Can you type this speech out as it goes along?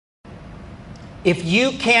If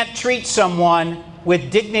you can't treat someone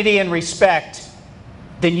with dignity and respect,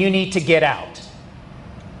 then you need to get out.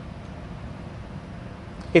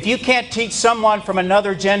 If you can't teach someone from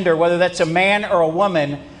another gender, whether that's a man or a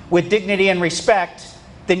woman, with dignity and respect,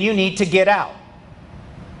 then you need to get out.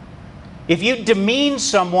 If you demean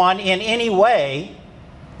someone in any way,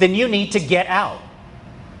 then you need to get out.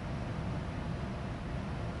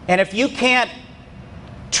 And if you can't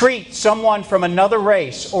treat someone from another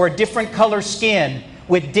race or a different color skin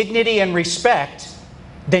with dignity and respect,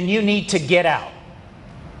 then you need to get out.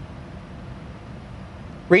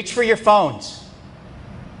 Reach for your phones.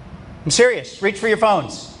 I'm serious. Reach for your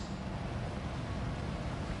phones.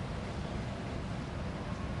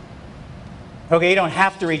 Okay, you don't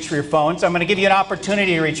have to reach for your phones. I'm going to give you an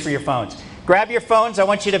opportunity to reach for your phones. Grab your phones. I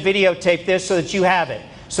want you to videotape this so that you have it,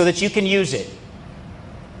 so that you can use it.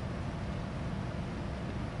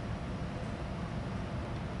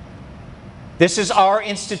 This is our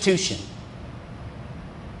institution.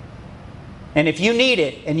 And if you need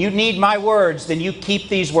it, and you need my words, then you keep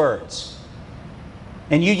these words.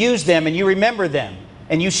 And you use them, and you remember them,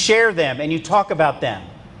 and you share them, and you talk about them.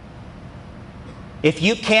 If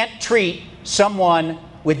you can't treat someone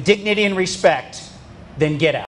with dignity and respect, then get out.